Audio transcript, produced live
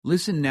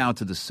Listen now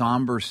to the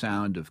somber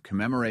sound of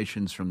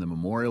commemorations from the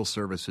memorial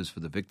services for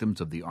the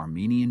victims of the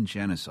Armenian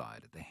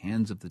Genocide at the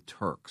hands of the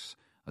Turks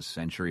a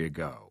century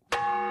ago. The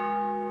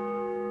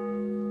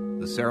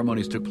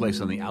ceremonies took place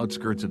on the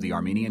outskirts of the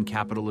Armenian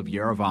capital of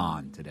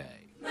Yerevan today.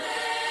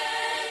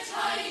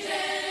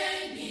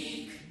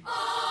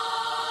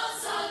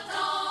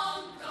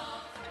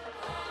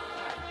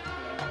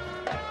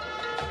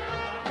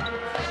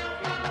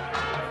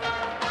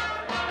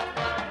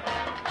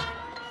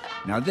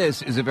 Now,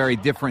 this is a very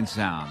different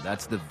sound.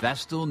 That's the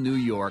Vestal, New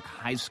York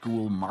High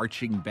School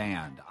Marching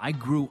Band. I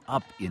grew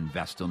up in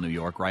Vestal, New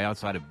York, right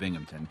outside of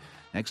Binghamton,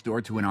 next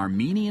door to an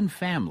Armenian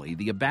family,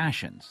 the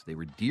Abashians. They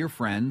were dear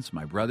friends.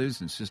 My brothers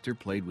and sister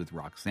played with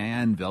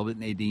Roxanne, Velvet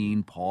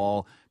Nadine,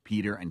 Paul,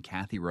 Peter, and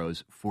Kathy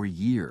Rose for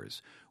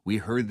years. We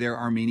heard their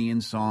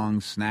Armenian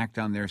songs,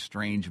 snacked on their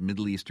strange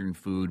Middle Eastern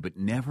food, but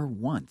never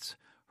once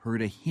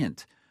heard a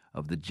hint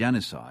of the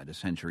genocide a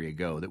century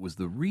ago. That was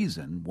the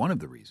reason, one of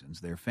the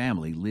reasons, their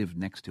family lived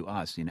next to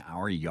us in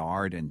our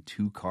yard and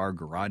two-car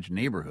garage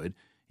neighborhood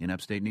in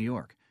upstate New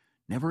York.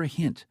 Never a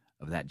hint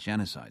of that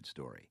genocide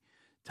story.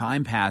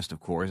 Time passed,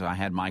 of course. I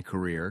had my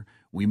career.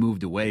 We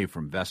moved away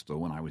from Vestal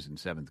when I was in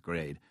 7th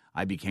grade.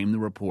 I became the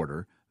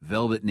reporter.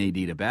 Velvet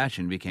Nadine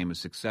Abashian became a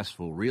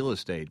successful real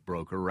estate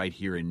broker right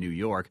here in New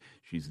York.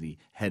 She's the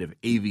head of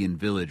Avian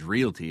Village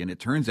Realty, and it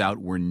turns out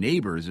we're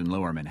neighbors in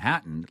Lower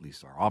Manhattan. At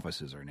least our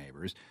offices are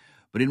neighbors.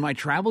 But in my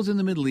travels in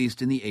the Middle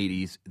East in the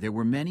 80s, there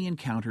were many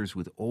encounters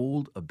with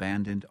old,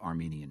 abandoned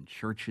Armenian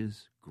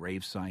churches,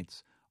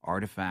 gravesites,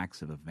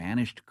 artifacts of a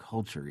vanished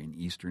culture in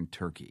eastern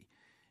Turkey.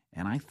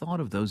 And I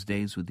thought of those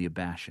days with the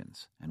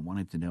Abashians and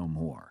wanted to know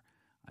more.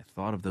 I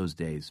thought of those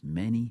days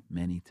many,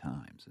 many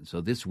times. And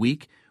so this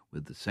week,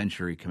 with the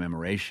century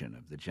commemoration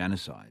of the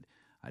genocide,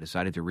 I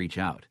decided to reach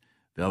out.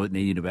 Velvet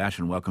Nadine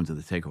Abashian, welcome to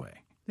The Takeaway.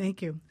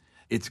 Thank you.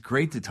 It's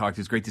great to talk to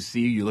you. It's great to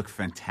see you. You look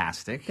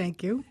fantastic.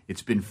 Thank you.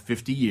 It's been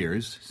 50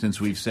 years since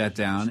we've sat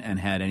down and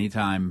had any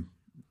time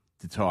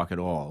to talk at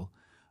all.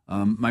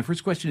 My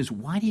first question is,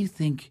 why do you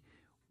think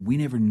we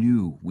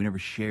never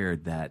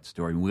shared that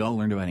story? We all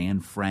learned about Anne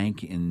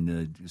Frank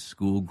in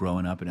school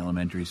growing up in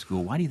elementary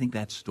school. Why do you think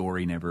that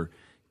story never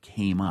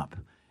came up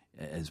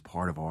as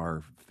part of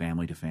our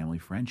family-to-family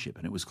friendship?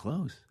 And it was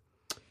close.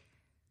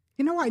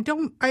 You know,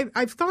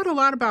 I've thought a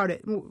lot about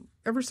it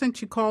ever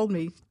since you called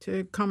me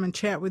to come and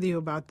chat with you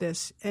about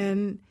this.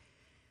 And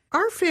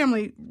our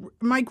family,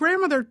 my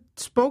grandmother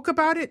spoke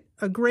about it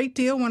a great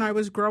deal when I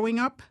was growing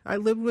up. I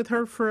lived with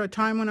her for a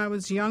time when I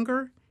was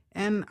younger,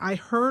 and I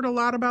heard a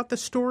lot about the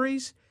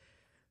stories.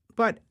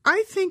 But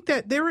I think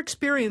that their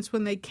experience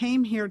when they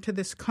came here to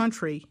this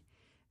country,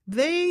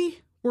 they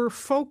were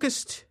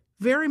focused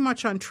very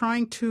much on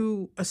trying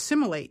to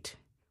assimilate.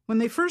 When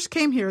they first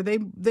came here,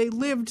 they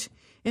lived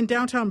in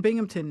downtown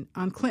Binghamton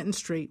on Clinton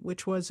Street,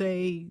 which was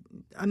a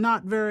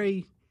not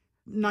very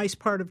nice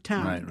part of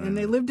town. Right. And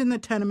they lived in the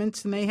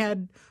tenements, and they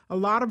had a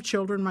lot of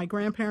children. My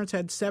grandparents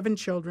had 7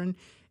 children,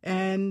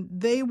 and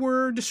they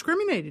were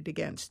discriminated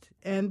against.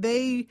 And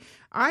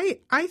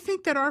I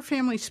think that our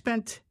family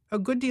spent a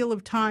good deal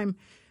of time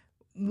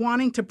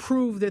wanting to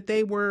prove that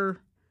they were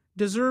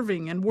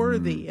deserving and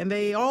worthy. And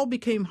they all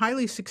became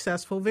highly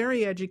successful,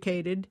 very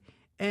educated,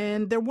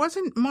 and there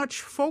wasn't much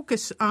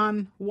focus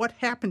on what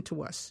happened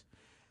to us.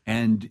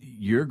 And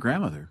your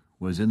grandmother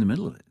was in the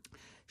middle of it.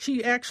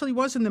 She actually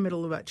was in the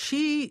middle of it.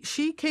 She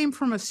came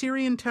from a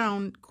Syrian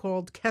town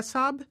called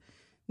Kesab,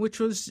 which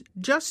was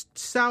just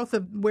south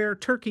of where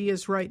Turkey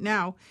is right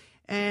now.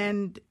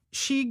 And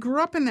she grew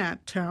up in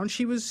that town.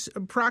 She was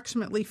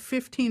approximately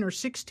 15 or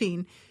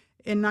 16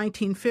 in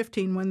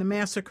 1915 when the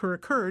massacre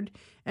occurred.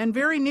 And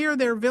very near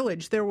their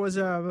village, there was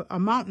a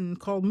mountain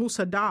called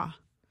Musa Dagh,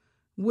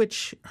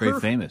 which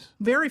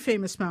very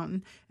famous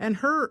mountain. And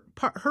her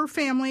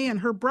family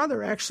and her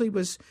brother actually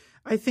was,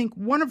 I think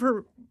one of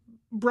her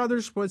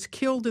brothers was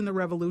killed in the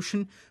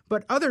revolution,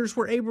 but others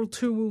were able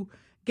to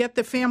get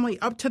the family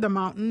up to the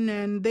mountain,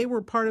 and they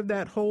were part of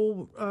that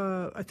whole,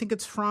 I think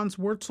it's Franz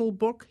Wurzel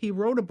book. He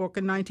wrote a book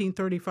in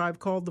 1935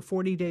 called The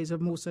 40 Days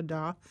of Musa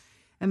Dagh,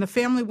 and the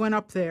family went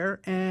up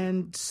there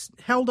and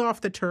held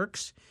off the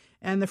Turks,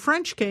 and the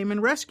French came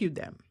and rescued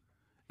them.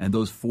 And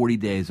those 40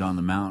 days on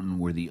the mountain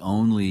were the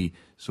only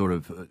sort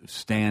of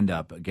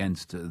stand-up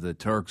against the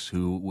Turks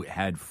who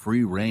had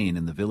free reign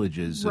in the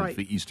villages of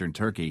eastern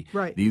Turkey.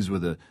 Right. These were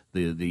the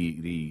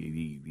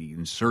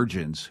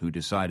insurgents who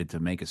decided to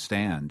make a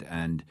stand,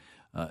 and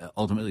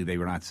ultimately they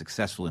were not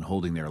successful in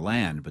holding their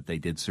land, but they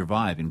did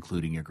survive,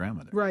 including your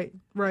grandmother.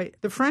 Right.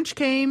 The French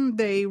came,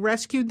 they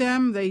rescued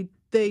them,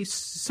 they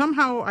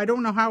somehow, I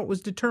don't know how it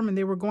was determined,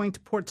 they were going to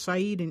Port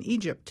Said in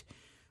Egypt,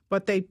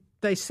 but they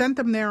sent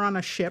them there on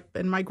a ship,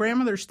 and my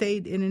grandmother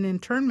stayed in an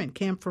internment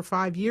camp for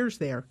 5 years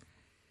there.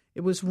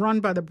 It was run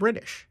by the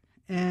British.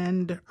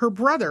 And her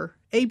brother,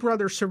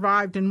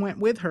 survived and went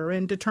with her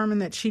and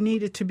determined that she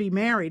needed to be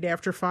married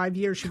after 5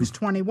 years. She was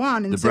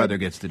 21. And brother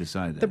gets to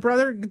decide that. The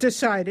brother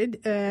decided,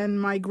 and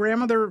my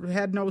grandmother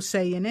had no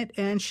say in it,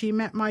 and she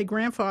met my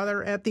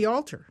grandfather at the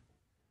altar.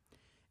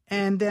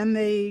 And then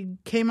they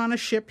came on a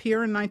ship here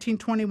in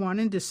 1921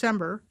 in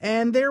December.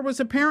 And there was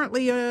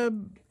apparently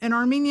an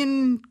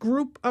Armenian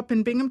group up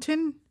in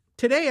Binghamton.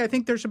 Today, I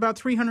think there's about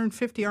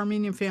 350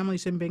 Armenian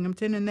families in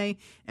Binghamton, and they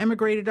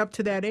emigrated up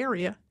to that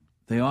area.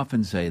 They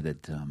often say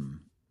that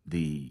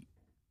the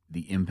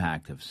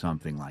impact of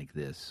something like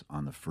this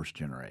on the first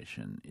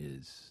generation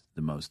is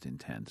the most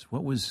intense.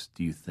 What was,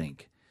 do you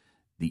think,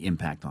 the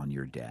impact on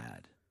your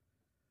dad?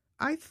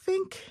 I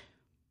think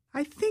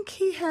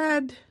he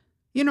had,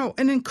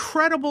 an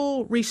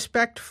incredible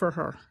respect for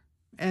her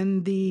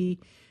and the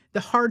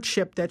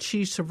hardship that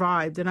she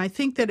survived. And I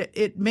think that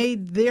it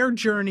made their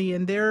journey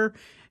and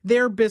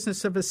their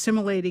business of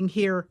assimilating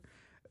here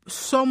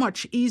so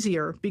much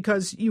easier,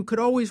 because you could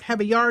always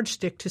have a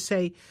yardstick to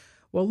say,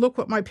 well, look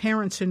what my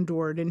parents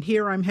endured, and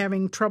here I'm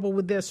having trouble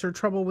with this or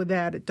trouble with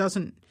that.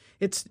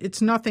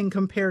 It's nothing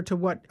compared to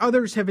what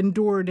others have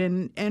endured.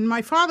 And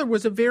my father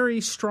was a very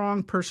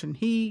strong person.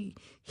 He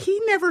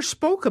never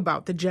spoke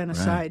about the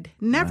genocide.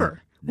 Right.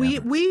 Never.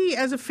 Right. We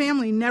as a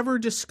family never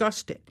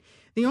discussed it.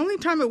 The only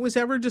time it was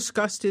ever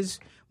discussed is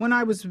when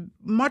I was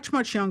much,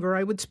 much younger.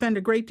 I would spend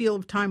a great deal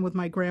of time with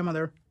my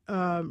grandmother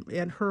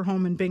at her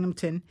home in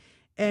Binghamton,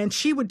 and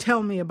she would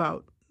tell me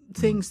about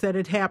things that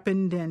had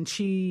happened, and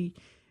she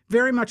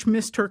very much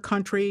missed her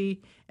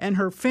country and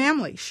her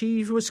family.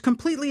 She was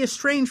completely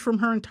estranged from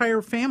her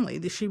entire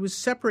family. She was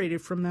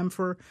separated from them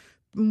for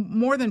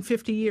more than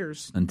 50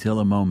 years. Until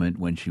a moment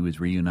when she was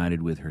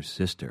reunited with her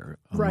sister,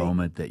 a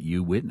moment that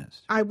you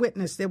witnessed. I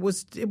witnessed. It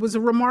was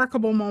a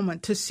remarkable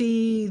moment to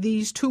see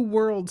these two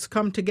worlds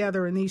come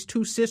together and these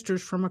two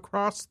sisters from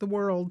across the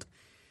world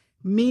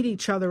meet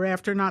each other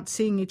after not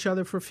seeing each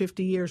other for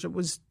 50 years. It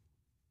was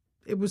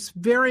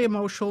very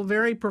emotional,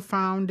 very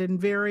profound, and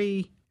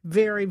very,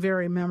 very,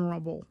 very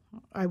memorable.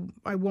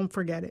 I won't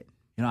forget it.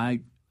 I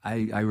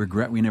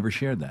regret we never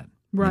shared that.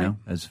 Right.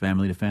 As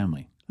family to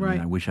family. Right.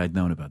 I wish I'd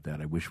known about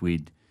that. I wish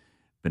we'd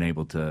been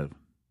able to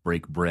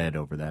break bread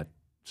over that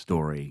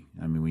story.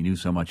 I mean, we knew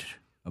so much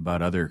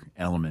about other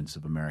elements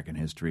of American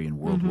history and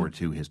World War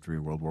II history,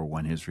 World War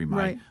I history.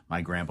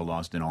 My grandpa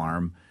lost an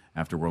arm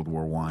after World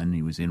War I.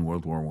 He was in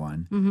World War I.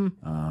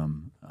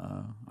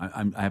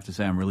 I have to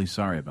say I'm really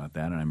sorry about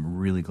that, and I'm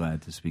really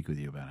glad to speak with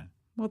you about it.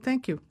 Well,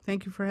 thank you.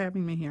 Thank you for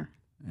having me here.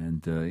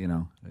 And,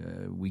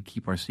 we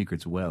keep our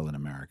secrets well in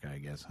America, I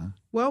guess, huh?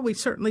 Well, we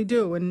certainly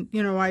do. And,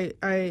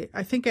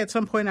 I think at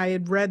some point I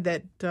had read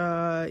that,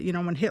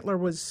 when Hitler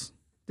was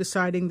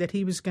deciding that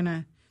he was going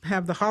to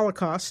have the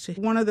Holocaust,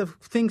 one of the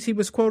things he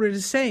was quoted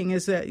as saying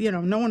is that,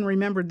 no one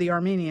remembered the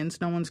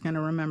Armenians. No one's going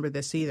to remember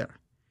this either.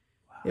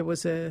 Wow. It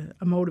was a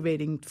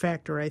motivating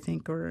factor, I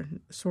think, or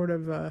sort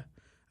of a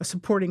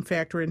supporting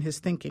factor in his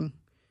thinking.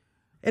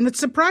 And it's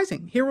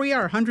surprising. Here we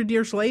are 100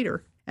 years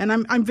later. And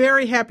I'm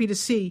very happy to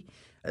see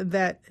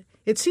that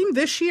it seemed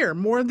this year,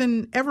 more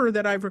than ever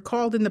that I've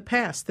recalled in the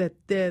past, that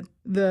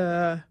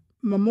the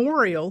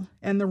memorial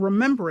and the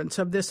remembrance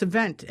of this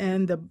event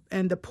and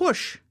the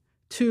push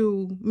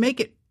to make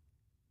it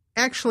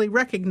actually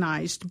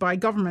recognized by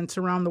governments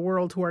around the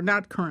world who are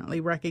not currently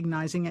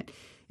recognizing it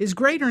is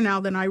greater now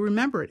than I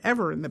remember it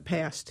ever in the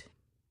past.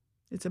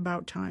 It's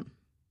about time.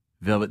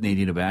 Velvet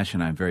Nadine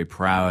Abashian, I'm very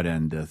proud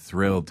and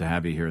thrilled to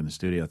have you here in the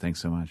studio. Thanks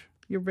so much.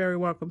 You're very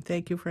welcome.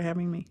 Thank you for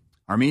having me.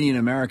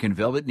 Armenian-American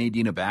Velvet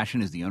Nadine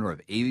Abashian is the owner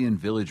of Alien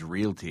Village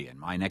Realty and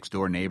my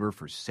next-door neighbor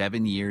for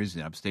 7 years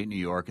in upstate New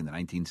York in the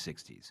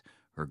 1960s.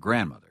 Her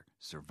grandmother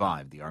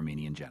survived the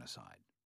Armenian Genocide.